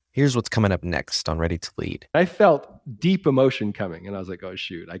Here's what's coming up next on Ready to Lead. I felt deep emotion coming, and I was like, "Oh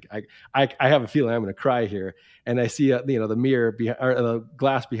shoot! I have a feeling I'm going to cry here." And I see, the mirror or the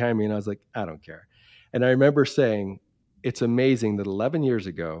glass behind me, and I was like, "I don't care." And I remember saying, "It's amazing that 11 years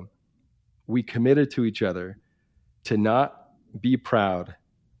ago, we committed to each other to not be proud,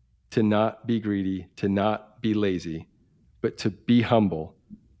 to not be greedy, to not be lazy, but to be humble,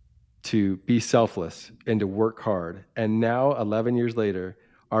 to be selfless, and to work hard." And now, 11 years later,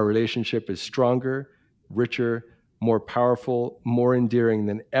 our relationship is stronger, richer, more powerful, more endearing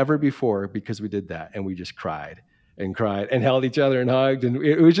than ever before because we did that. And we just cried and held each other and hugged. And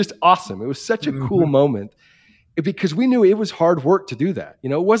it was just awesome. It was such a cool moment because we knew it was hard work to do that. It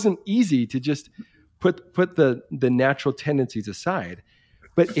wasn't easy to just put the natural tendencies aside,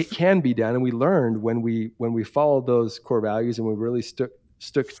 but it can be done. And we learned when we followed those core values and we really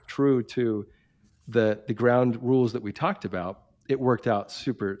stuck true to the ground rules that we talked about, it worked out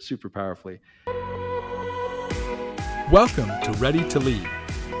super, super powerfully. Welcome to Ready to Lead,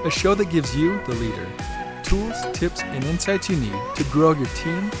 a show that gives you, the leader, tools, tips, and insights you need to grow your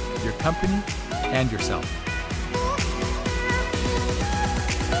team, your company, and yourself.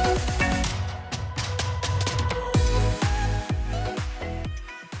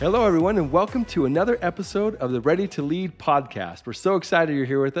 Hello, everyone, and welcome to another episode of the Ready to Lead podcast. We're so excited you're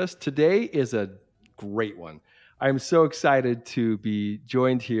here with us. Today is a great one. I'm so excited to be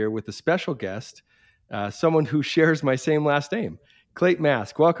joined here with a special guest, someone who shares my same last name, Clayton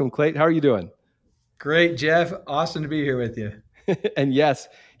Mask. Welcome, Clayton. How are you doing? Great, Jeff. Awesome to be here with you. And yes,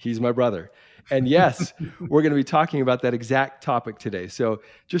 he's my brother. And yes, we're going to be talking about that exact topic today. So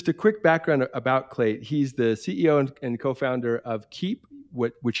just a quick background about Clayton. He's the CEO and co-founder of Keap,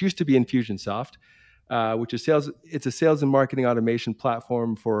 which used to be Infusionsoft, which is sales. It's a sales and marketing automation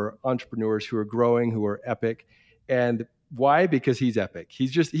platform for entrepreneurs who are growing, who are epic. And why? Because he's epic.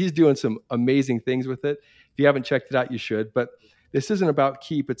 He's doing some amazing things with it. If you haven't checked it out, you should. But this isn't about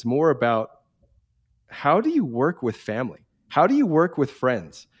Keap. It's more about how do you work with family? How do you work with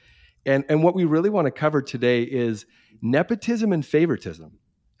friends? And what we really want to cover today is nepotism and favoritism.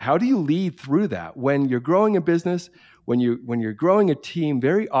 How do you lead through that? When you're growing a business, when you're growing a team,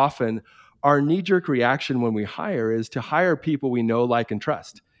 very often our knee-jerk reaction when we hire is to hire people we know, like, and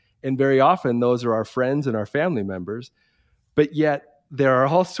trust. And very often those are our friends and our family members. But yet there are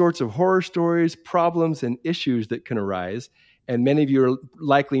all sorts of horror stories, problems, and issues that can arise. And many of you are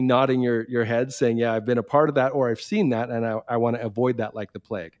likely nodding your heads saying, yeah, I've been a part of that, or I've seen that, and I want to avoid that like the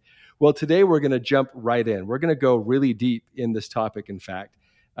plague. Well, today we're going to jump right in. We're going to go really deep in this topic, in fact.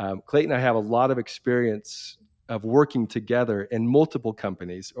 Clayton and I have a lot of experience of working together in multiple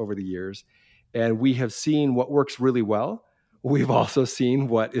companies over the years, and we have seen what works really well. We've also seen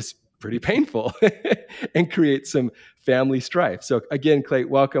what is pretty painful and create some family strife. So again, Clayton,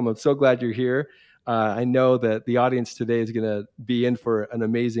 welcome. I'm so glad you're here. I know that the audience today is going to be in for an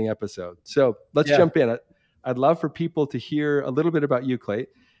amazing episode. So let's jump in. I'd love for people to hear a little bit about you,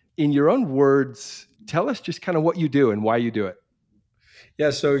 Clayton. In your own words, tell us just kind of what you do and why you do it.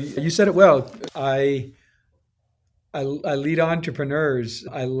 Yeah, so you said it well. I lead entrepreneurs.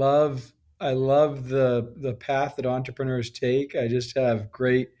 I love the path that entrepreneurs take. I just have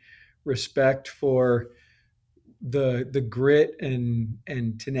great respect for the grit and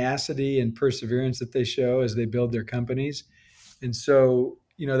tenacity and perseverance that they show as they build their companies. And so,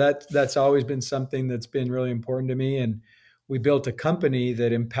 that's always been something that's been really important to me. And we built a company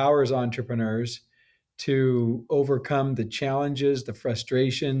that empowers entrepreneurs to overcome the challenges, the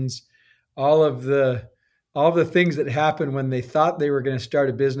frustrations, all of the things that happen when they thought they were going to start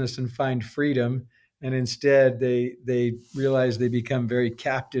a business and find freedom, and instead they realize they become very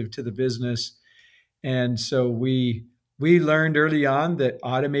captive to the business. And so we learned early on that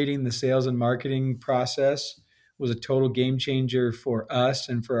automating the sales and marketing process was a total game changer for us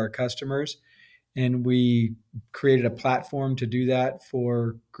and for our customers. And we created a platform to do that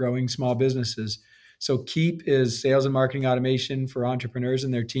for growing small businesses. So Keap is sales and marketing automation for entrepreneurs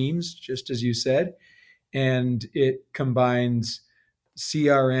and their teams, just as you said. And it combines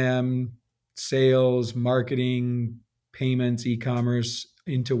CRM, sales, marketing, payments, e-commerce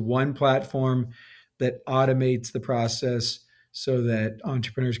into one platform that automates the process so that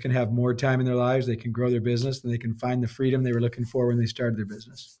entrepreneurs can have more time in their lives, they can grow their business, and they can find the freedom they were looking for when they started their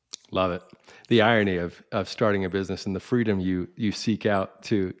business. Love it. The irony of starting a business and the freedom you seek out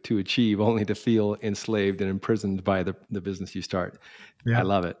to achieve, only to feel enslaved and imprisoned by the business you start. Yeah. I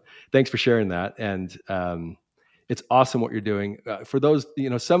love it. Thanks for sharing that. And it's awesome what you're doing. For those,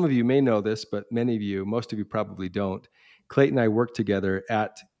 some of you may know this, but most of you probably don't. Clayton and I worked together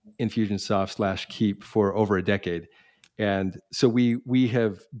at Infusionsoft /Keap for over a decade. And so we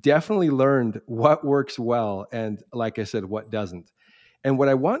have definitely learned what works well and, like I said, what doesn't. And what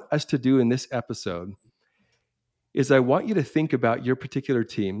I want us to do in this episode is I want you to think about your particular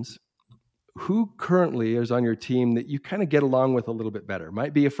teams. Who currently is on your team that you kind of get along with a little bit better? It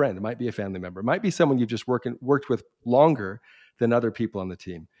might be a friend, it might be a family member, it might be someone you've just worked with longer than other people on the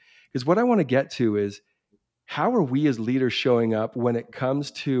team. Because what I want to get to is, how are we as leaders showing up when it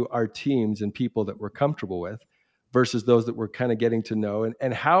comes to our teams and people that we're comfortable with versus those that we're kind of getting to know?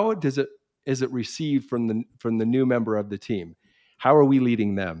 And how is it received from the new member of the team? How are we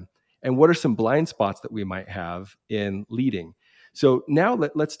leading them? And what are some blind spots that we might have in leading? So now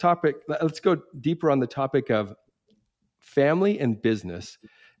let's go deeper on the topic of family and business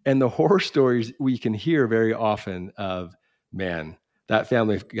and the horror stories we can hear very often of, man, that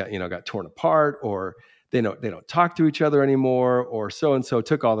family got torn apart, or they don't talk to each other anymore, or so-and-so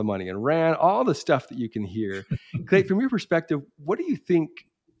took all the money and ran, all the stuff that you can hear. Clay, from your perspective, what do you think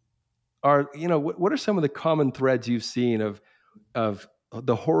what are some of the common threads you've seen of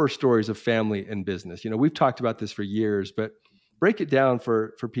the horror stories of family and business? We've talked about this for years, but break it down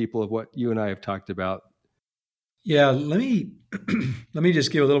for people of what you and I have talked about. Yeah, let me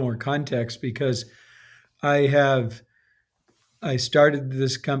just give a little more context, because I started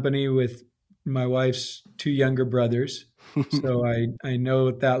this company with my wife's two younger brothers, so I know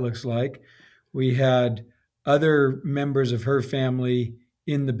what that looks like. We had other members of her family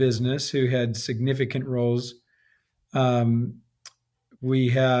in the business who had significant roles. I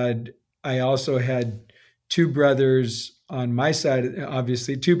also had two brothers on my side,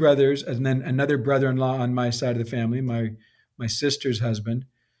 obviously two brothers, and then another brother-in-law on my side of the family, my sister's husband.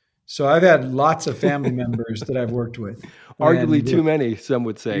 So I've had lots of family members that I've worked with. Arguably too many, some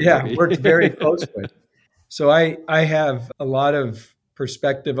would say. Yeah, worked very close with. So I have a lot of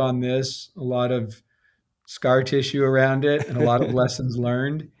perspective on this, a lot of scar tissue around it, and a lot of lessons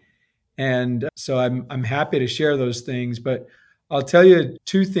learned. And so I'm happy to share those things, but I'll tell you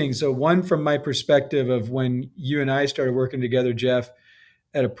two things. So one, from my perspective of when you and I started working together, Jeff,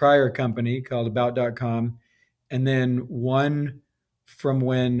 at a prior company called About.com. And then one from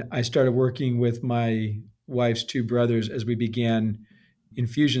when I started working with my wife's two brothers as we began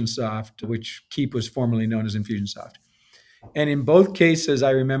Infusionsoft, which Keep was formerly known as Infusionsoft. And in both cases, I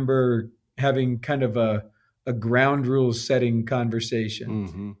remember having kind of a ground rules setting conversation.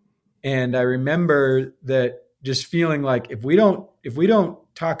 Mm-hmm. And I remember that just feeling like if we don't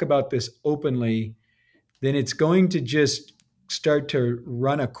talk about this openly, then it's going to just start to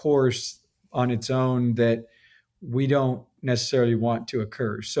run a course on its own that we don't necessarily want to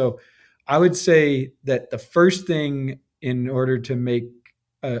occur. So I would say that the first thing in order to make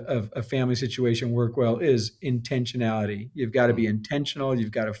a family situation work well is intentionality. You've got to be intentional.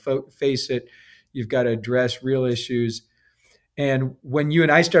 You've got to face it. You've got to address real issues. And when you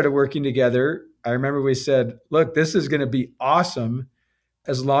and I started working together, I remember we said, look, this is going to be awesome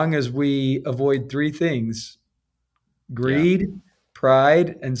as long as we avoid three things: greed,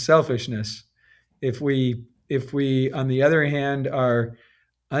 pride, and selfishness. If we, on the other hand, are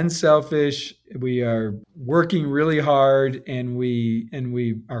unselfish, we are working really hard, and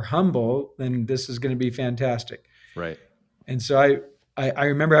we are humble, then this is going to be fantastic. Right. And so I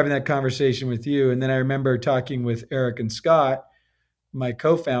remember having that conversation with you. And then I remember talking with Eric and Scott, my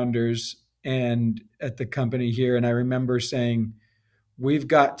co-founders, and at the company here. And I remember saying, we've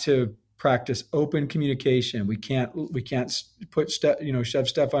got to practice open communication. We can't put stuff, shove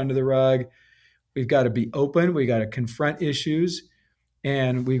stuff under the rug. We've got to be open. We got to confront issues,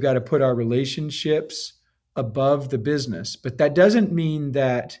 and we've got to put our relationships above the business. But that doesn't mean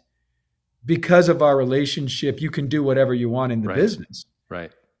that because of our relationship, you can do whatever you want in the business.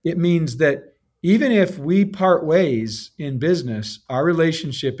 Right. It means that even if we part ways in business, our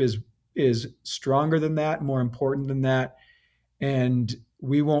relationship is stronger than that, more important than that. And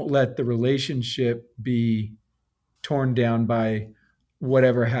we won't let the relationship be torn down by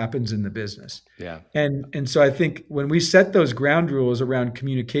whatever happens in the business. Yeah. And so I think when we set those ground rules around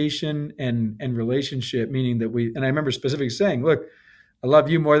communication and relationship, meaning that and I remember specifically saying, look, I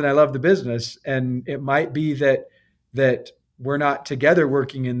love you more than I love the business. And it might be that we're not together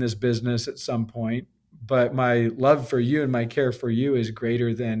working in this business at some point, but my love for you and my care for you is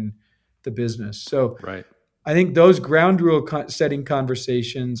greater than the business. So right. I think those ground rule setting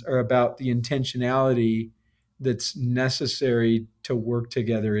conversations are about the intentionality that's necessary to work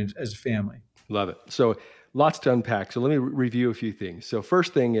together as a family. Love it. So lots to unpack. So let me review a few things. So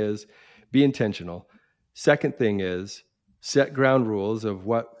first thing is be intentional. Second thing is set ground rules of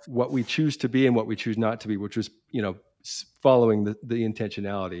what we choose to be and what we choose not to be, which was, following the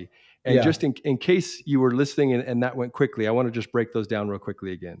intentionality. And Yeah. just in case you were listening and that went quickly, I want to just break those down real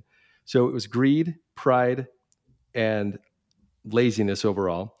quickly again. So it was greed, pride, and laziness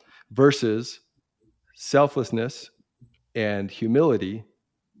overall versus selflessness and humility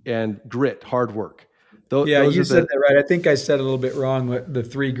and grit, hard work. Yeah, Those you are said that right. I think I said a little bit wrong with the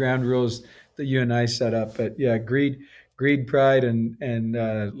 3 ground rules that you and I set up, but yeah, greed, pride,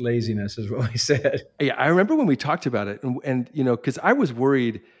 and laziness is what we said. Yeah, I remember when we talked about it, and because I was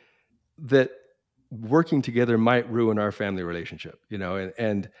worried that working together might ruin our family relationship,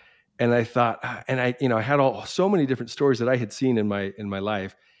 and I thought, and I had so many different stories that I had seen in my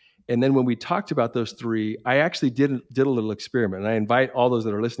life. And then when we talked about those 3, I actually did a little experiment, and I invite all those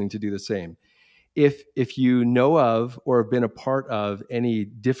that are listening to do the same. If you know of or have been a part of any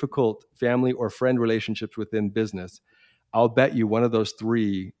difficult family or friend relationships within business, I'll bet you one of those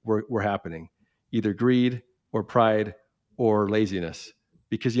 3 were happening, either greed or pride or laziness,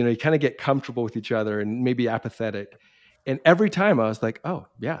 because you kind of get comfortable with each other and maybe apathetic. And every time I was like, oh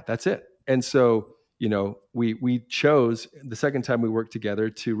yeah, that's it. And so we chose the second time we worked together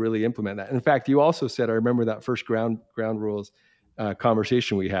to really implement that. And in fact, you also said, I remember that first ground rules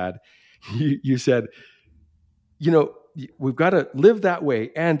conversation we had. You said, we've got to live that way,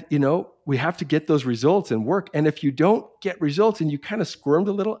 and we have to get those results and work. And if you don't get results, and you kind of squirmed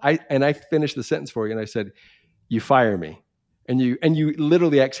a little, I finished the sentence for you, and I said, you fire me. And you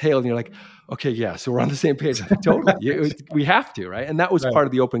literally exhaled, and you're like, okay, yeah, so we're on the same page. Totally, we have to, right? And that was part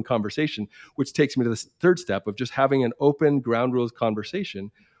of the open conversation, which takes me to the third step of just having an open ground rules conversation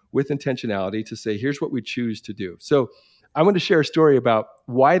with intentionality to say, here's what we choose to do. So I want to share a story about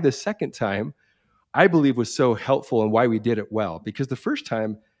why the second time I believe was so helpful and why we did it well. Because the first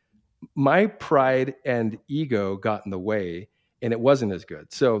time, my pride and ego got in the way, and it wasn't as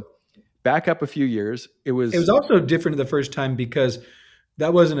good. So back up a few years, it was also different the first time because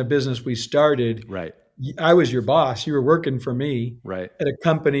that wasn't a business we started. Right. I was your boss. You were working for me, right, at a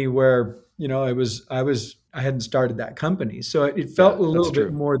company where I hadn't started that company, so it felt a little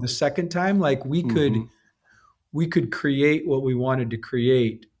bit more the second time like we could create what we wanted to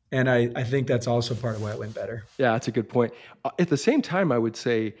create. And I think that's also part of why it went better. Yeah, that's a good point. At the same time, I would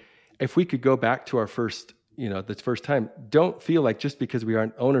say if we could go back to our first, the first time, don't feel like just because we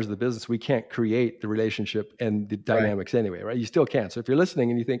aren't owners of the business, we can't create the relationship and the dynamics anyway, right? You still can. So if you're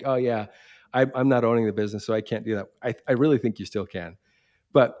listening and you think, oh yeah, I'm not owning the business, so I can't do that. I really think you still can.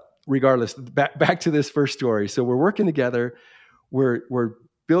 But regardless, back to this first story. So we're working together. We're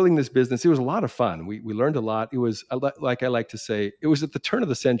building this business. It was a lot of fun. We learned a lot. It was, like I like to say, it was at the turn of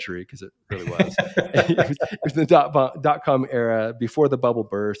the century, because it really was. It was the dot-com era, before the bubble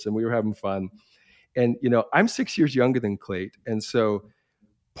burst, and we were having fun. And, I'm 6 years younger than Clayt. And so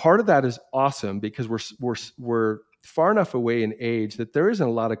part of that is awesome because we're far enough away in age that there isn't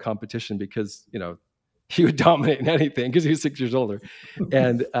a lot of competition, because, he would dominate in anything because he was 6 years older.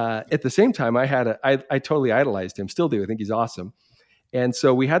 And at the same time, I totally idolized him, still do. I think he's awesome. And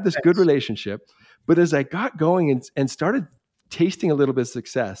so we had this good relationship. But as I got going and started tasting a little bit of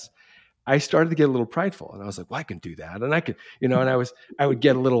success, I started to get a little prideful. And I was like, well, I can do that. And I could, and I would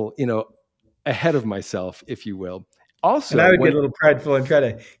get a little, ahead of myself, if you will. Also, and I would get a little prideful and try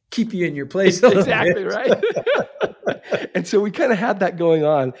to keep you in your place. Exactly, right? And so we kind of had that going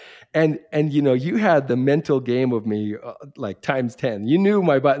on. And you had the mental game of me like times 10. You knew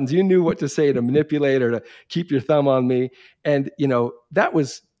my buttons. You knew what to say to manipulate or to keep your thumb on me. And, that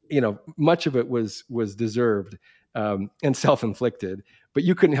was, much of it was deserved and self-inflicted. But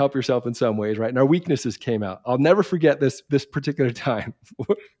you couldn't help yourself in some ways, right? And our weaknesses came out. I'll never forget this particular time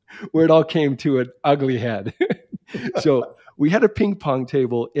where it all came to an ugly head. So we had a ping pong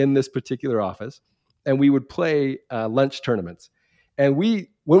table in this particular office, and we would play lunch tournaments. And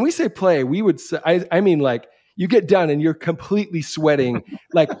when we say play, we would say, I mean, like, you get done and you're completely sweating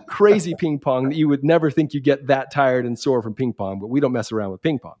like crazy ping pong that you would never think you get that tired and sore from ping pong, but we don't mess around with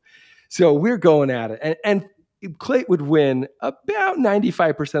ping pong. So we're going at it. And Clayt would win about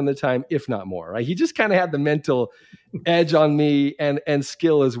 95% of the time, if not more, right? He just kind of had the mental edge on me and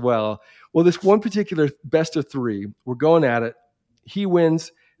skill as well. Well, this one particular best of 3, we're going at it. He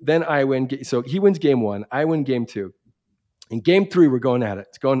wins, then I win. So he wins game 1, I win game 2. In game 3, we're going at it.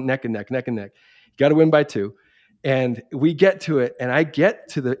 It's going neck and neck. You got to win by 2. And we get to it, and I get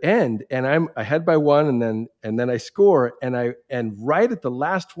to the end, and I'm ahead by 1, and then I score, and right at the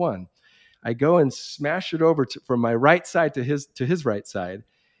last one, I go and smash it over from my right side to his right side,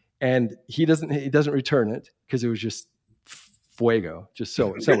 and he doesn't return it because it was just fuego, just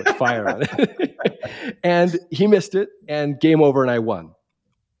so much fire on it. And he missed it, and game over, and I won.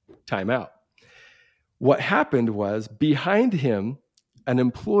 Timeout. What happened was, behind him, an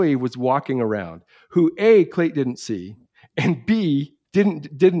employee was walking around who A, Clayton didn't see, and B,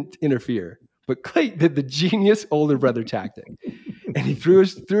 didn't interfere. But Clayton did the genius older brother tactic. And he threw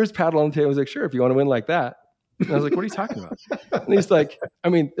his paddle on the table. He was like, sure, if you want to win like that. And I was like, what are you talking about? And he's like, I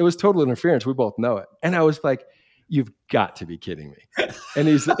mean, it was total interference. We both know it. And I was like, you've got to be kidding me. And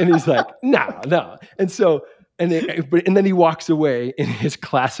he's like, no. And so, and then he walks away in his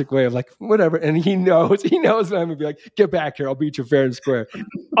classic way of like, whatever. And he knows that I'm going to be like, get back here. I'll beat you fair and square.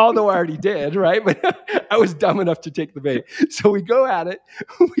 Although I already did, right? But I was dumb enough to take the bait. So we go at it.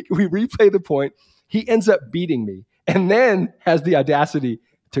 We replay the point. He ends up beating me and then has the audacity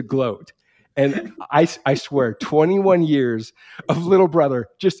to gloat. And I swear, 21 years of little brother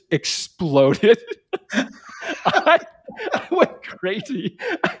just exploded. I went crazy.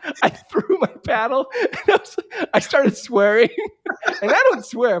 I threw my paddle and I started swearing. And I don't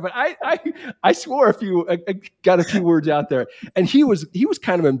swear, but I swore I got a few words out there. And he was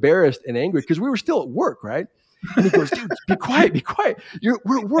kind of embarrassed and angry because we were still at work, right? And he goes, dude, be quiet.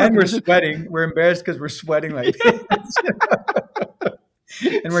 We're at work. And we're sweating. We're embarrassed because we're sweating like this.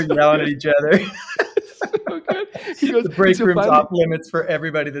 And we're yelling at each other. So good. He goes, the break room's off limits for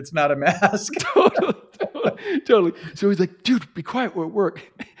everybody that's not a mask. Totally. So he's like, dude, be quiet, we're at work.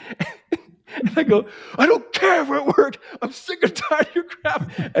 And I go, I don't care, we're at work. I'm sick and tired of your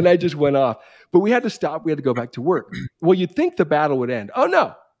crap. And I just went off. But we had to stop. We had to go back to work. Well, you'd think the battle would end. Oh,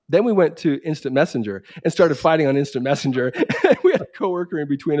 no. Then we went to Instant Messenger and started fighting on Instant Messenger. We had a coworker in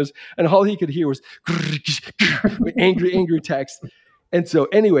between us, and all he could hear was angry text. And so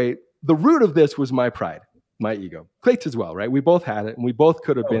anyway, the root of this was my pride, my ego. Clayton as well, right? We both had it, and we both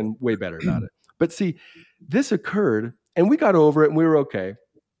could have been way better about it. But see, this occurred, and we got over it, and we were okay,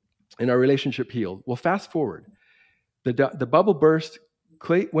 and our relationship healed. Well, fast forward. The bubble burst.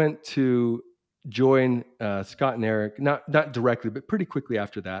 Clayton went to join Scott and Eric, not directly, but pretty quickly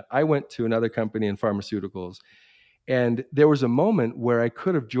after that. I went to another company in pharmaceuticals, and there was a moment where I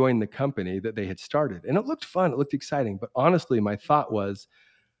could have joined the company that they had started. And it looked fun. It looked exciting. But honestly, my thought was,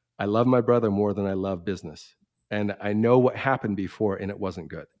 I love my brother more than I love business. And I know what happened before, and it wasn't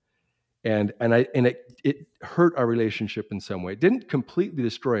good. And it hurt our relationship in some way. It didn't completely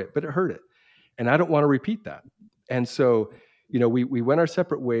destroy it, but it hurt it. And I don't want to repeat that. And so, we went our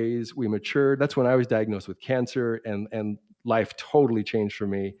separate ways. We matured. That's when I was diagnosed with cancer, and life totally changed for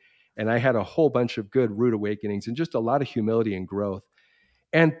me. And I had a whole bunch of good rude awakenings and just a lot of humility and growth.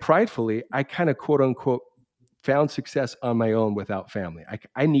 And pridefully, I kind of quote unquote found success on my own without family.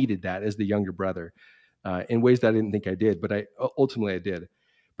 I needed that as the younger brother in ways that I didn't think I did, but ultimately I did.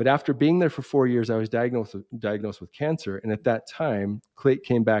 But after being there for 4 years, I was diagnosed with cancer. And at that time, Clayton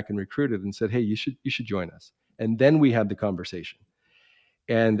came back and recruited and said, hey, you should join us. And then we had the conversation.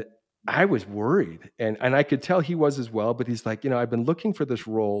 And I was worried, and I could tell he was as well, but he's like, I've been looking for this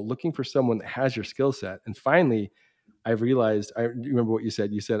role, looking for someone that has your skill set. And finally, I realized, I remember what you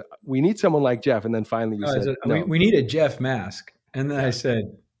said. You said, we need someone like Jeff. And then finally you said, no. We need a Jeff Mask. And then I said,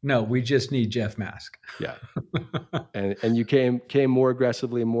 no, we just need Jeff Mask. Yeah. and you came more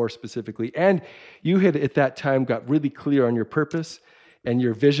aggressively and more specifically. And you had at that time got really clear on your purpose, and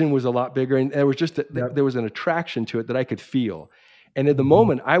your vision was a lot bigger. And there was there was an attraction to it that I could feel. And at the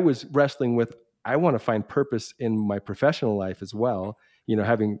moment I was wrestling with, I want to find purpose in my professional life as well.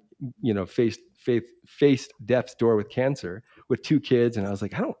 Having, faced death's door with cancer with 2 kids. And I was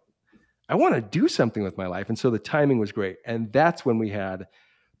like, I want to do something with my life. And so the timing was great. And that's when we had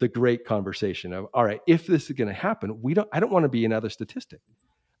the great conversation of, all right, if this is going to happen, I don't want to be another statistic.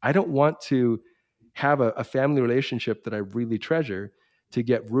 I don't want to have a family relationship that I really treasure to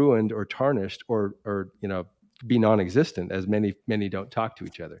get ruined or tarnished or be non-existent, as many don't talk to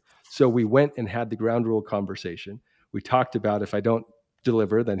each other. So we went and had the ground rule conversation. We talked about, if I don't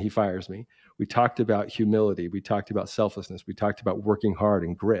deliver, then he fires me. We talked about humility. We talked about selflessness. We talked about working hard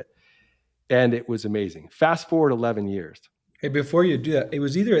and grit. And it was amazing. Fast forward 11 years. Hey, before you do that, it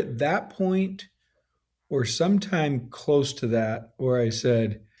was either at that point or sometime close to that where I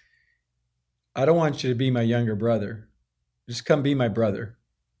said, I don't want you to be my younger brother. Just come be my brother.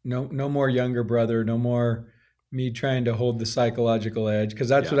 No more younger brother. No more me trying to hold the psychological edge, because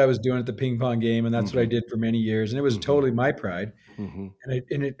that's what I was doing at the ping pong game, and that's what I did for many years, and it was totally my pride.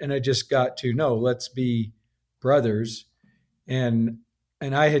 And I just got to, no, let's be brothers. And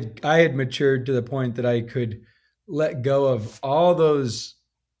I had matured to the point that I could let go of all those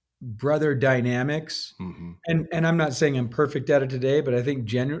brother dynamics. And I'm not saying I'm perfect at it today, but I think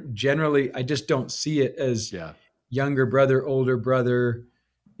generally I just don't see it as younger brother, older brother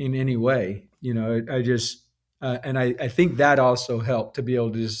in any way. I just I think that also helped to be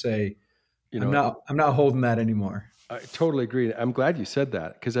able to just say, I'm not holding that anymore. I totally agree. I'm glad you said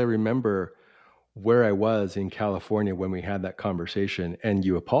that, because I remember where I was in California when we had that conversation and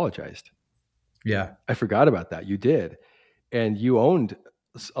you apologized. Yeah. I forgot about that. You did. And you owned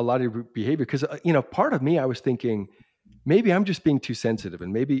a lot of your behavior, because, part of me, I was thinking, maybe I'm just being too sensitive,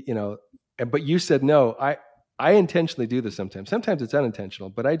 and maybe, but you said, no, I intentionally do this sometimes. Sometimes it's unintentional,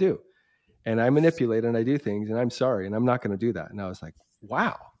 but I do. And I manipulate and I do things, and I'm sorry, and I'm not going to do that. And I was like,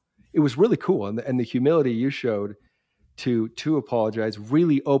 wow, it was really cool. And the humility you showed to apologize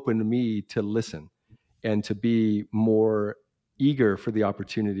really opened me to listen and to be more eager for the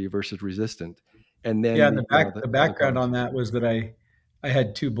opportunity versus resistant. And then the background on that was that I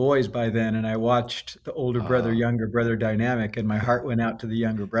had two boys by then, and I watched the older brother, younger brother dynamic, and my heart went out to the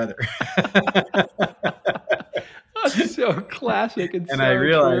younger brother. That's so classic. And so I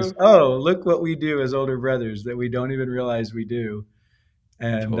realized, true. Look what we do as older brothers that we don't even realize we do.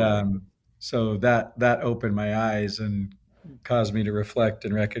 And Totally. So that opened my eyes and caused me to reflect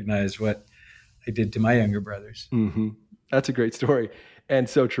and recognize what I did to my younger brothers. Mm-hmm. That's a great story, and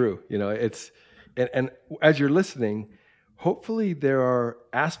so true. It's and as you're listening, hopefully there are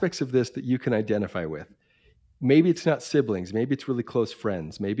aspects of this that you can identify with. Maybe it's not siblings, maybe it's really close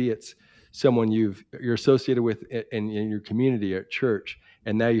friends, maybe it's someone you're associated with in your community or at church,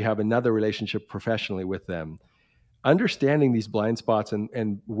 and now you have another relationship professionally with them. Understanding these blind spots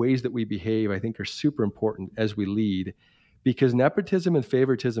and ways that we behave, I think, are super important as we lead, because nepotism and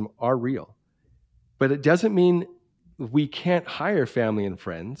favoritism are real. But it doesn't mean we can't hire family and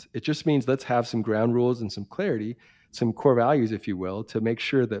friends. It just means let's have some ground rules and some clarity, some core values, if you will, to make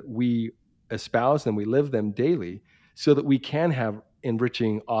sure that we espouse them, we live them daily, so that we can have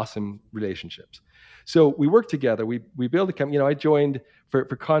enriching, awesome relationships. So we work together. We build a company. I joined, for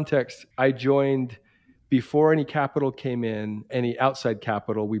context, I joined before any capital came in, any outside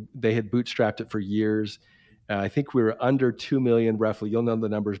capital. They had bootstrapped it for years. I think we were under 2 million roughly. You'll know the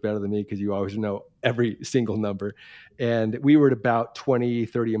numbers better than me because you always know every single number. And we were at about 20,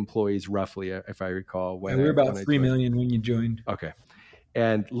 30 employees roughly, if I recall. We were about 3 million when you joined. Okay.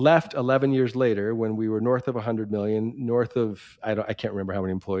 And left 11 years later when we were north of 100 million, north of, I can't remember how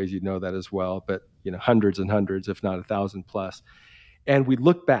many employees, you'd know that as well, but hundreds and hundreds, if not 1,000 plus. And we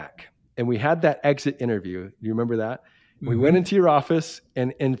looked back and we had that exit interview. Do you remember that? Mm-hmm. We went into your office,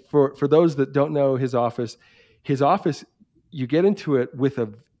 and for those that don't know his office, you get into it with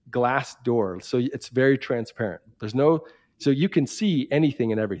a glass door. So it's very transparent. So you can see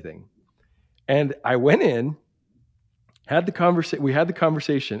anything and everything. And I went in, we had the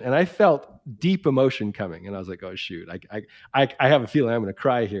conversation, and I felt deep emotion coming. And I was like, oh shoot, I have a feeling I'm going to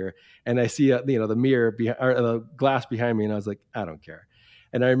cry here. And I see, the mirror or the glass behind me. And I was like, I don't care.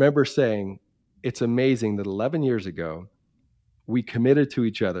 And I remember saying, it's amazing that 11 years ago, we committed to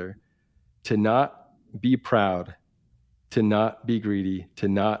each other to not be proud, to not be greedy, to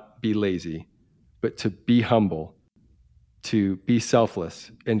not be lazy, but to be humble, to be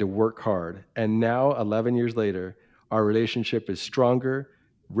selfless, and to work hard. And now, 11 years later, our relationship is stronger,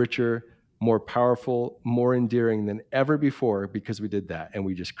 richer, more powerful, more endearing than ever before because we did that. And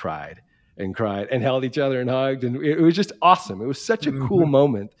we just cried and held each other and hugged. And it was just awesome. It was such a cool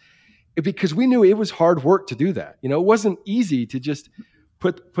moment because we knew it was hard work to do that. It wasn't easy to just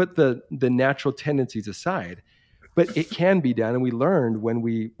put the natural tendencies aside, but it can be done. And we learned when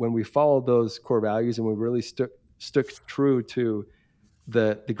we followed those core values and we really stuck true to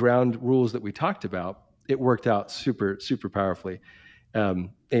the ground rules that we talked about, it worked out super, super powerfully. And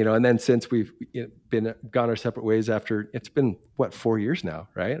then since we've gone our separate ways after, it's been 4 years now,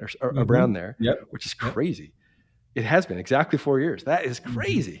 right? Or around there, yep. Which is crazy. It has been exactly 4 years. That is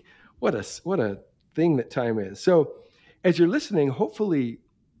crazy. What a thing that time is. So as you're listening, hopefully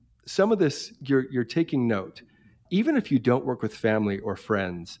some of this, you're taking note. Even if you don't work with family or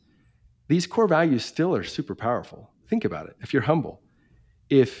friends, these core values still are super powerful. Think about it. If you're humble,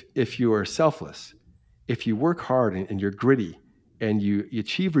 if you are selfless, if you work hard and you're gritty and you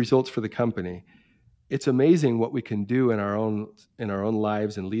achieve results for the company, it's amazing what we can do in our own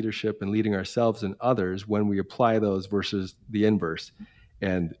lives and leadership and leading ourselves and others when we apply those versus the inverse.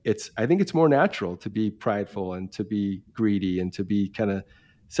 And I think it's more natural to be prideful and to be greedy and to be kind of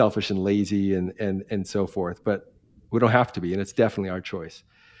selfish and lazy and so forth. But we don't have to be, and it's definitely our choice.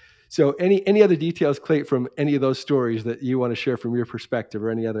 So any other details, Clayton, from any of those stories that you want to share from your perspective, or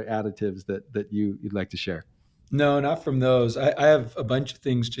any other additives that you'd like to share? No, not from those. I have a bunch of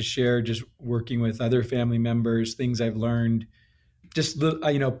things to share, just working with other family members, things I've learned, just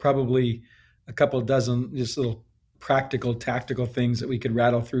probably a couple dozen, just little practical, tactical things that we could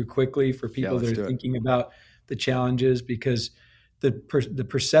rattle through quickly for people that are thinking about the challenges, because the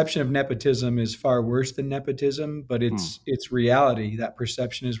perception of nepotism is far worse than nepotism, but it's reality. That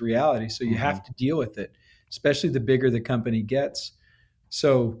perception is reality. So you have to deal with it, especially the bigger the company gets.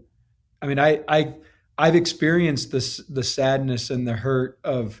 So, I mean, I've experienced the sadness and the hurt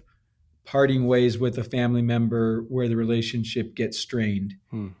of parting ways with a family member where the relationship gets strained.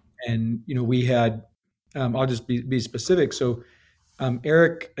 And, we had, I'll just be specific. So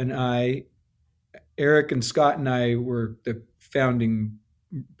Eric and Scott and I were the founding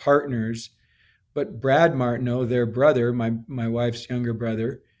partners, but Brad Martineau, their brother, my wife's younger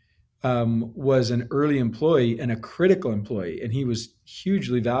brother, was an early employee and a critical employee. And he was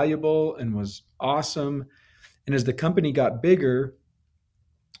hugely valuable and was awesome. And as the company got bigger,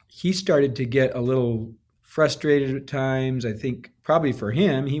 he started to get a little frustrated at times. I think probably for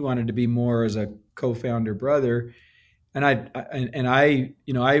him, he wanted to be more as a co-founder brother. And I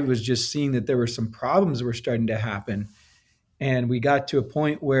was just seeing that there were some problems that were starting to happen. And we got to a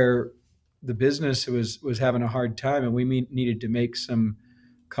point where the business was having a hard time, and we needed to make some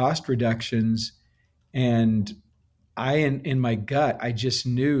cost reductions. And in my gut, I just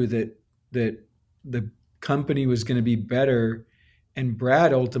knew that the company was going to be better, and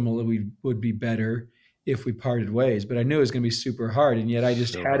Brad ultimately would be better if we parted ways. But I knew it was going to be super hard, and yet I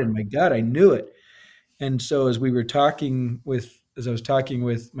just had in my gut, I knew it. And so as I was talking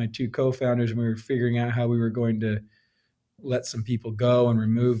with my two co-founders, and we were figuring out how we were going to let some people go and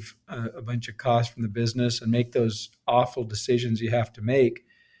remove a bunch of costs from the business and make those awful decisions you have to make,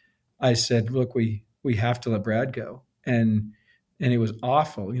 I said, look, we have to let Brad go. And it was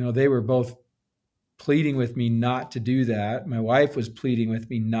awful. They were both pleading with me not to do that. My wife was pleading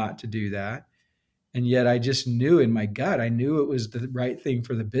with me not to do that. And yet I just knew in my gut, I knew it was the right thing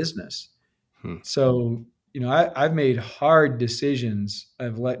for the business. So, I've made hard decisions.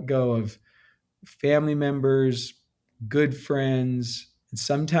 I've let go of family members, good friends, and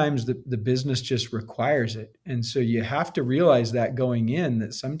sometimes the business just requires it. And so you have to realize that going in,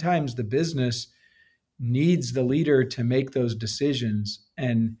 that sometimes the business needs the leader to make those decisions.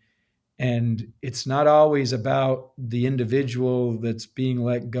 And it's not always about the individual that's being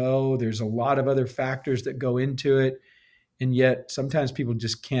let go. There's a lot of other factors that go into it. And yet sometimes people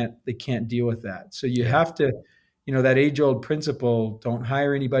just can't deal with that. So you have to, that age-old principle, don't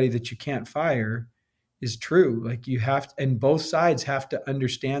hire anybody that you can't fire, is true. Like you have to, and both sides have to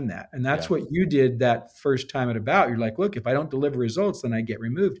understand that. And that's what you did that first time at About. You're like, look, if I don't deliver results, then I get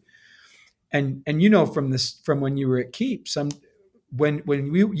removed. And from when you were at Keep, when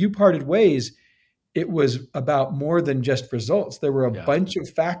you parted ways, it was about more than just results. There were a bunch of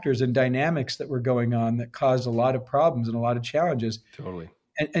factors and dynamics that were going on that caused a lot of problems and a lot of challenges. Totally.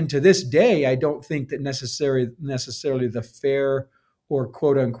 And to this day, I don't think that necessarily the fair or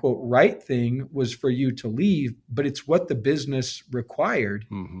quote unquote right thing was for you to leave, but it's what the business required.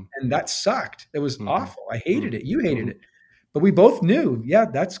 And that sucked. It was awful. I hated it. You hated it. But we both knew,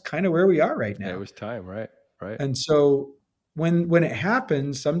 that's kind of where we are right now. Yeah, it was time, right? And so when it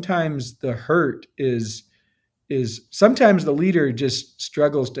happens, sometimes the hurt is sometimes the leader just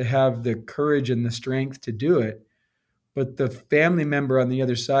struggles to have the courage and the strength to do it. But the family member on the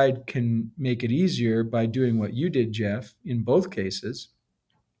other side can make it easier by doing what you did, Jeff, in both cases.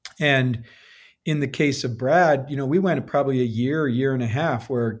 And in the case of Brad, we went probably a year and a half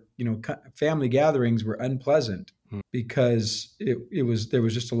where, family gatherings were unpleasant because there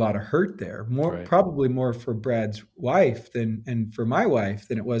was just a lot of hurt there. Probably more for Brad's wife and for my wife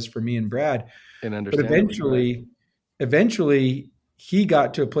than it was for me and Brad. But eventually he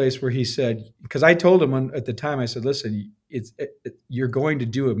got to a place where he said, because I told him at the time, I said, listen, you're going to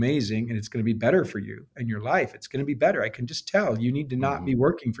do amazing and it's going to be better for you and your life. It's going to be better. I can just tell you need to not be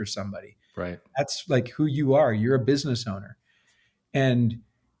working for somebody. Right. That's like who you are. You're a business owner and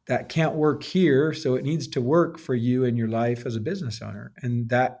that can't work here. So it needs to work for you and your life as a business owner. And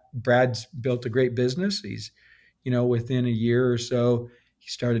that Brad's built a great business. He's, within a year or so, he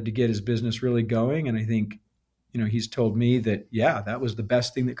started to get his business really going. And I think, he's told me that, that was the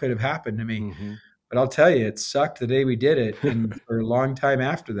best thing that could have happened to me. But I'll tell you, it sucked the day we did it. And for a long time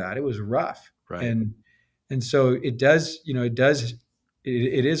after that, it was rough. Right. And so it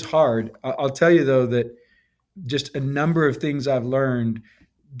is hard. I'll tell you though, that just a number of things I've learned,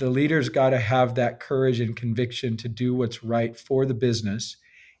 the leader's got to have that courage and conviction to do what's right for the business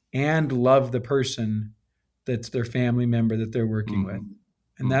and love the person that's their family member that they're working with.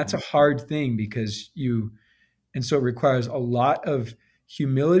 And that's a hard thing and so it requires a lot of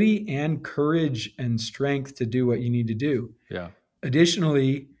humility and courage and strength to do what you need to do. Yeah.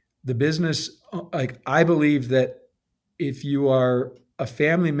 Additionally, the business, I believe that if you are a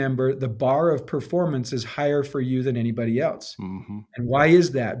family member, the bar of performance is higher for you than anybody else. Mm-hmm. And why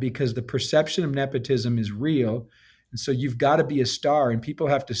is that? Because the perception of nepotism is real. And so you've got to be a star, and people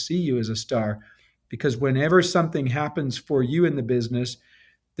have to see you as a star. Because whenever something happens for you in the business,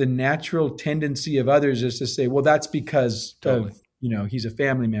 the natural tendency of others is to say, well, that's because Totally. of, he's a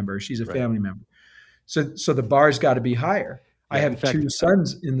family member, she's a Right. family member. So the bar's got to be higher. I Yeah, in have fact- 2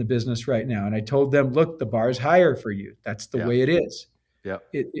 sons in the business right now, and I told them, look, the bar is higher for you. That's the Yeah. way it is. Yeah.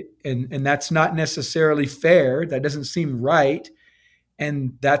 And that's not necessarily fair. That doesn't seem right.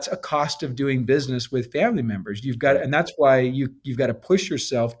 And that's a cost of doing business with family members. You've got, and that's why you've got to push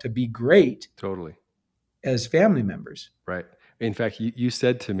yourself to be great Totally. as family members. Right. In fact, you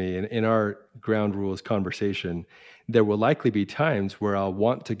said to me in our ground rules conversation, there will likely be times where I'll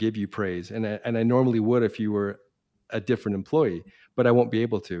want to give you praise, and I normally would if you were a different employee, but I won't be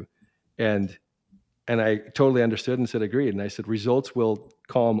able to. And I totally understood and said agreed. And I said results will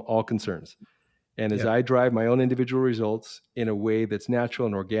calm all concerns. And as I drive my own individual results in a way that's natural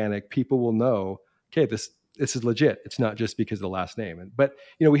and organic, people will know, okay, this is legit. It's not just because of the last name. But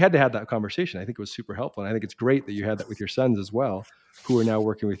we had to have that conversation. I think it was super helpful. And I think it's great that you had that with your sons as well, who are now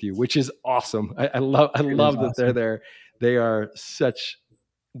working with you, which is awesome. I love that they're there. They are such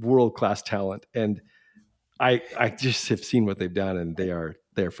world-class talent. And I just have seen what they've done, and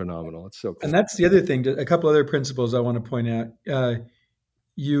they're phenomenal. It's so cool. And that's the other thing, a couple other principles I want to point out.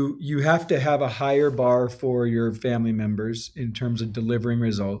 You have to have a higher bar for your family members in terms of delivering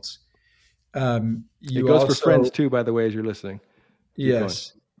results. It goes for friends too, by the way, as you're listening.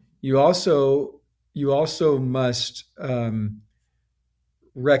 Yes. You also must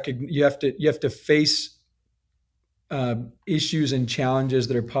recognize, you have to face issues and challenges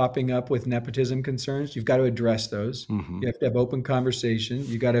that are popping up with nepotism concerns. You've got to address those. Mm-hmm. You have to have open conversation.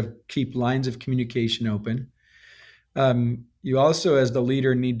 You got to keep lines of communication open. You also, as the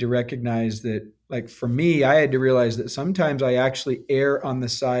leader, need to recognize that, like for me, I had to realize that sometimes I actually err on the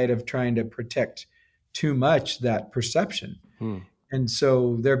side of trying to protect too much that perception. And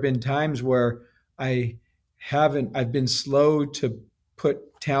so there have been times where I've been slow to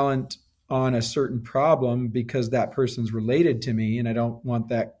put talent on a certain problem because that person's related to me and I don't want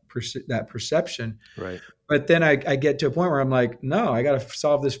that perception. Right. But then I get to a point where I'm like, no, I got to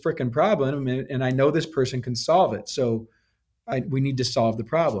solve this freaking problem. And I know this person can solve it. So we need to solve the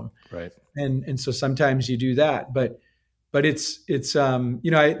problem. Right. And so sometimes you do that, but it's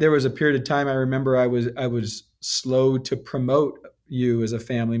there was a period of time I remember I was slow to promote you as a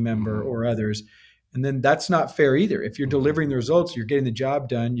family member or others. And then that's not fair either. If you're delivering the results, you're getting the job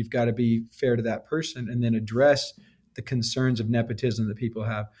done, you've got to be fair to that person and then address the concerns of nepotism that people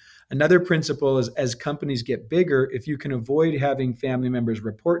have. Another principle is, as companies get bigger, if you can avoid having family members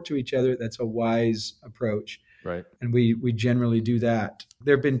report to each other, that's a wise approach. Right. And we generally do that.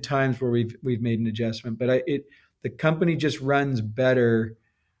 There have been times where we've made an adjustment, but the company just runs better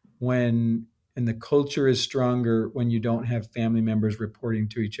and the culture is stronger when you don't have family members reporting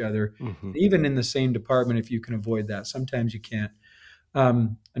to each other, even in the same department, if you can avoid that. Sometimes you can't.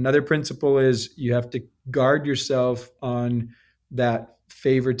 Another principle is you have to guard yourself on that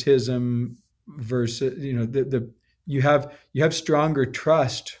favoritism versus, you have stronger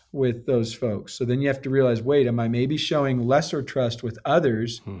trust with those folks. So then you have to realize, wait, am I maybe showing lesser trust with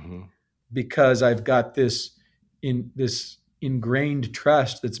others because I've got this ingrained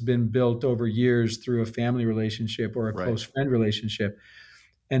trust that's been built over years through a family relationship or a close friend relationship.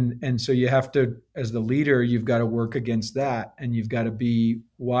 And so you have to, as the leader, you've got to work against that. And you've got to be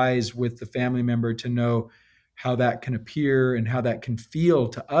wise with the family member to know how that can appear and how that can feel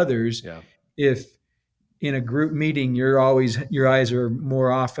to others. Yeah. If in a group meeting, your eyes are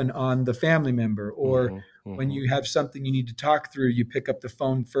more often on the family member, or when you have something you need to talk through, you pick up the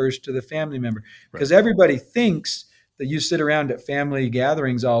phone first to the family member, because everybody thinks that you sit around at family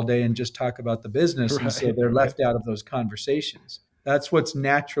gatherings all day and just talk about the business. And so they're left out of those conversations. That's what's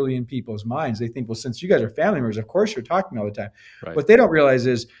naturally in people's minds. They think, well, since you guys are family members, of course you're talking all the time. Right. What they don't realize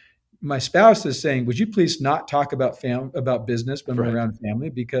is my spouse is saying, would you please not talk about business when we're around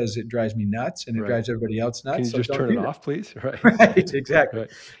family, because it drives me nuts and it drives everybody else nuts. Can you just turn it off, please? Right, exactly.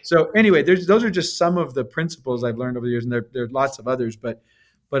 Right. So anyway, those are just some of the principles I've learned over the years, and there are lots of others. But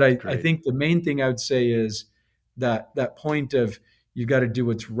I think the main thing I would say is that point of you've got to do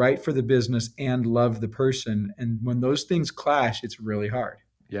what's right for the business and love the person. And when those things clash, it's really hard.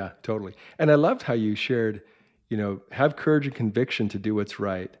 Yeah, totally. And I loved how you shared, have courage and conviction to do what's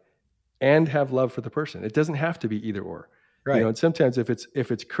right and have love for the person. It doesn't have to be either or. Right. And sometimes if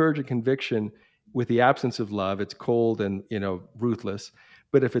it's courage and conviction with the absence of love, it's cold and, ruthless.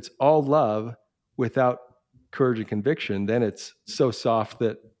 But if it's all love without courage and conviction, then it's so soft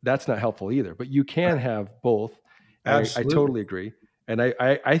that that's not helpful either. But you can have both. I totally agree. And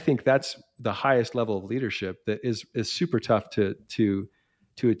I think that's the highest level of leadership that is super tough to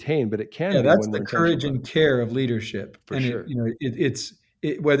attain, but it can be. That's the courage and care of leadership. For sure. It's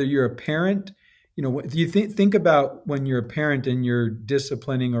whether you're a parent, you think about when you're a parent and you're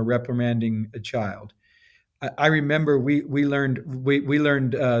disciplining or reprimanding a child. I remember we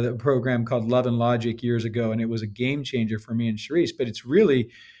learned a program called Love and Logic years ago, and it was a game changer for me and Sharice. But it's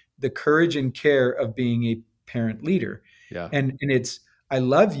really the courage and care of being a parent leader. Yeah. And it's I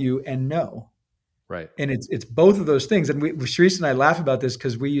love you and no. Right. And it's both of those things. And Sharice and I laugh about this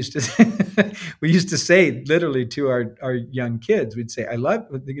because we used to say literally to our young kids, we'd say, I love,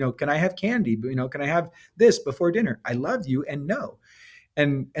 can I have candy? Can I have this before dinner? I love you and no.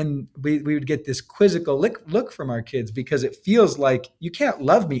 And we would get this quizzical look from our kids because it feels like you can't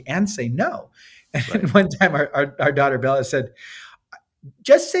love me and say no. And right. One time our daughter Bella said,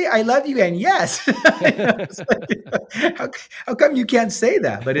 just say I love you and yes. How come you can't say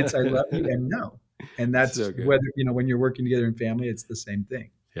that? But it's I love you and no. And that's so whether, when you're working together in family, it's the same thing.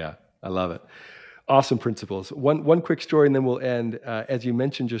 Yeah, I love it. Awesome principles. One quick story and then we'll end. As you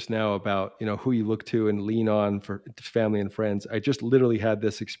mentioned just now about, who you look to and lean on for family and friends. I just literally had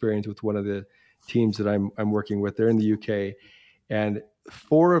this experience with one of the teams that I'm working with. They're in the UK, and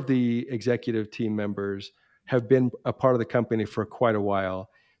 4 of the executive team members have been a part of the company for quite a while.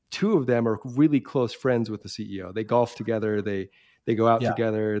 2 of them are really close friends with the CEO. They golf together. They go out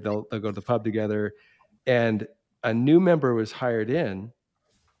together. They'll go to the pub together. And a new member was hired in,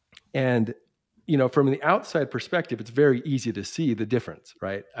 and from the outside perspective, it's very easy to see the difference,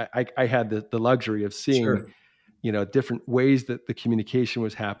 right? I had the luxury of seeing, sure. Different ways that the communication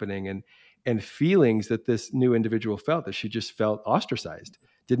was happening and feelings that this new individual felt, that she just felt ostracized,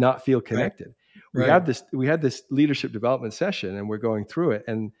 did not feel connected. Right. We had this leadership development session, and we're going through it.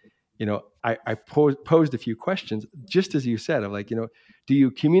 And, I posed a few questions, just as you said, of like, do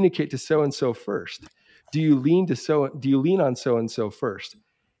you communicate to so-and-so first? Do you lean on so-and-so first?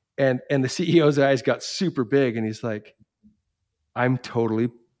 And the CEO's eyes got super big, and he's like, I'm totally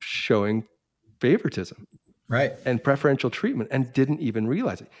showing favoritism, right, and preferential treatment, and didn't even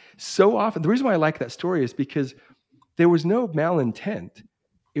realize it. So often, the reason why I like that story is because there was no malintent.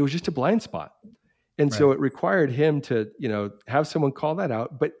 It was just a blind spot. And so it required him to, have someone call that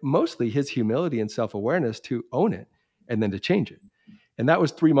out, but mostly his humility and self-awareness to own it and then to change it. And that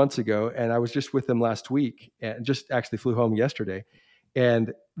was 3 months ago. And I was just with him last week and just actually flew home yesterday.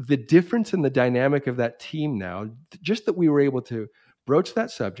 And the difference in the dynamic of that team now, just that we were able to broach that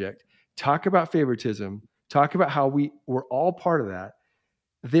subject, talk about favoritism, talk about how we're all part of that.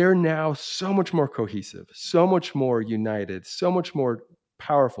 They're now so much more cohesive, so much more united, so much more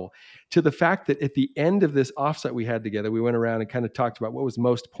powerful, to the fact that at the end of this offsite we had together, we went around and kind of talked about what was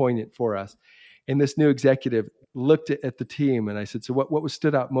most poignant for us. And this new executive looked at the team, and I said, so what was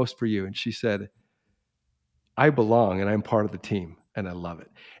stood out most for you? And she said, I belong and I'm part of the team. And I love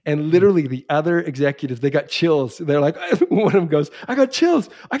it. And literally the other executives, they got chills. They're like, one of them goes, I got chills,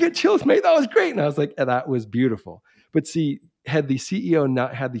 mate. That was great. And I was like, that was beautiful. But see, had the CEO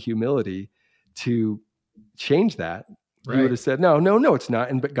not had the humility to change that, he would have said, no, it's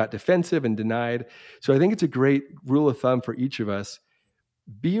not, but got defensive and denied. So I think it's a great rule of thumb for each of us.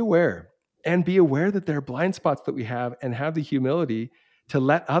 Be aware that there are blind spots that we have, and have the humility to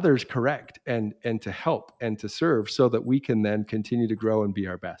let others correct and to help and to serve, so that we can then continue to grow and be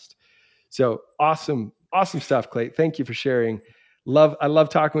our best. So awesome stuff, Clay. Thank you for sharing. I love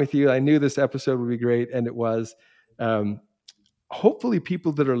talking with you. I knew this episode would be great, and it was. Hopefully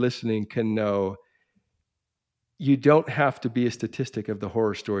people that are listening can know you don't have to be a statistic of the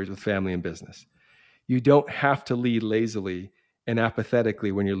horror stories with family and business. You don't have to lead lazily and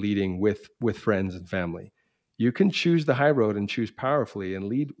apathetically when you're leading with friends and family. You can choose the high road and choose powerfully and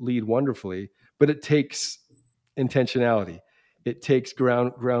lead wonderfully, but it takes intentionality. It takes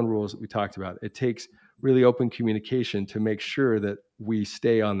ground rules that we talked about. It takes really open communication to make sure that we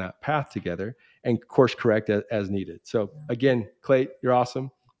stay on that path together and course correct as needed. So again, Clay, you're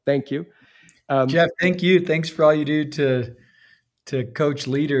awesome. Thank you. Jeff, thank you. Thanks for all you do to coach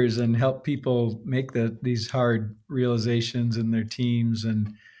leaders and help people make these hard realizations in their teams.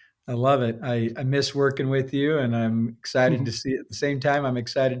 And I love it. I miss working with you, and I'm excited to see, at the same time, I'm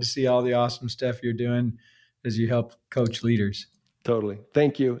excited to see all the awesome stuff you're doing as you help coach leaders. Totally.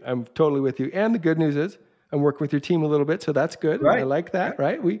 Thank you. I'm totally with you. And the good news is I'm working with your team a little bit, so that's good. Right. I like that.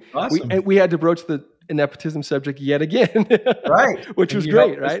 Right. We had to broach the nepotism subject yet again. Right. Which was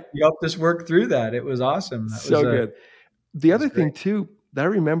great, right? You helped us work through that. It was awesome. That was good. The other thing too, that I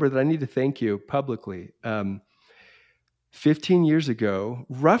remember that I need to thank you publicly. 15 years ago,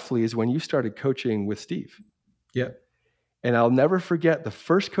 roughly, is when you started coaching with Steve. Yep. And I'll never forget the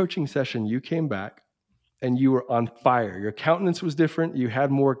first coaching session you came back and you were on fire. Your countenance was different. You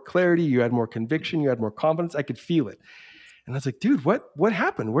had more clarity. You had more conviction. You had more confidence. I could feel it. And I was like, dude, what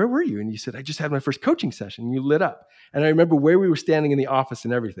happened? Where were you? And you said, I just had my first coaching session. And you lit up. And I remember where we were standing in the office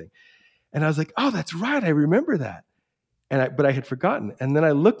and everything. And I was like, oh, that's right. I remember that. But I had forgotten. And then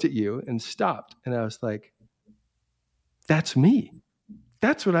I looked at you and stopped. And I was like, that's me.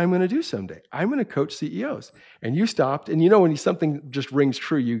 That's what I'm going to do someday. I'm going to coach CEOs. And you stopped. And when something just rings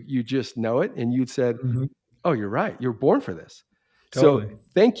true, you just know it. And you'd said, oh, you're right. You're born for this. Totally. So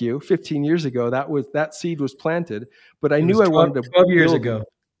thank you. 15 years ago, that seed was planted. But I knew I wanted to 12 years ago.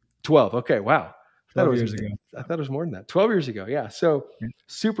 12. Okay. Wow. 12 years ago. I thought it was more than that. 12 years ago. Yeah. So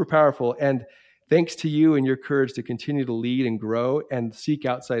super powerful. And thanks to you and your courage to continue to lead and grow and seek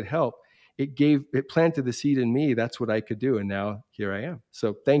outside help, it planted the seed in me. That's what I could do. And now here I am.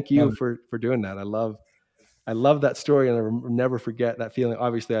 So thank you for doing that. I love that story, and I'll never forget that feeling.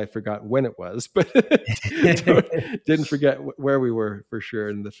 Obviously I forgot when it was, but didn't forget where we were for sure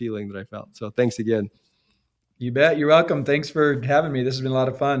and the feeling that I felt. So thanks again. You bet. You're welcome. Thanks for having me. This has been a lot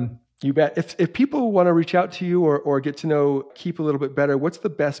of fun. You bet. If people want to reach out to you or get to know Keep a little bit better, what's the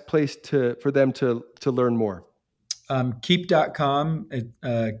best place for them to learn more? Keep.com,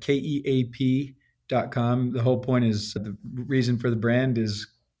 KEAP.com. The whole point is, the reason for the brand is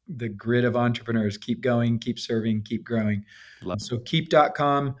the grit of entrepreneurs. Keep going, keep serving, keep growing. So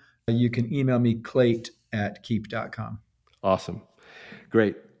Keep.com. You can email me, Clayt@Keep.com. Awesome.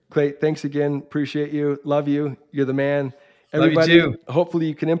 Great. Clayt, thanks again. Appreciate you. Love you. You're the man. Everybody, love you too. Hopefully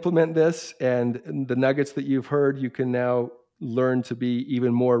you can implement this, and the nuggets that you've heard, you can now learn to be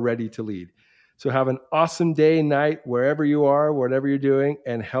even more ready to lead. So have an awesome day, night, wherever you are, whatever you're doing,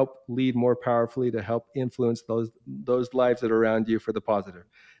 and help lead more powerfully to help influence those lives that are around you for the positive.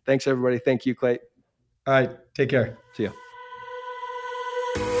 Thanks, everybody. Thank you, Clayt. All right. Take care. See ya.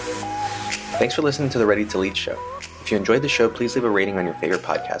 Thanks for listening to the Ready to Lead show. If you enjoyed the show, please leave a rating on your favorite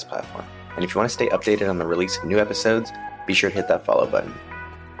podcast platform. And if you want to stay updated on the release of new episodes, be sure to hit that follow button.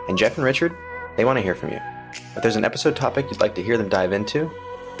 And Jeff and Richard, they want to hear from you. If there's an episode topic you'd like to hear them dive into,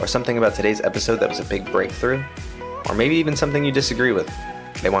 or something about today's episode that was a big breakthrough, or maybe even something you disagree with,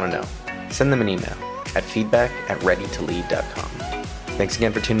 they want to know. Send them an email at feedback@readytolead.com. Thanks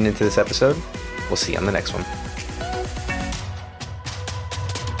again for tuning into this episode. We'll see you on the next one.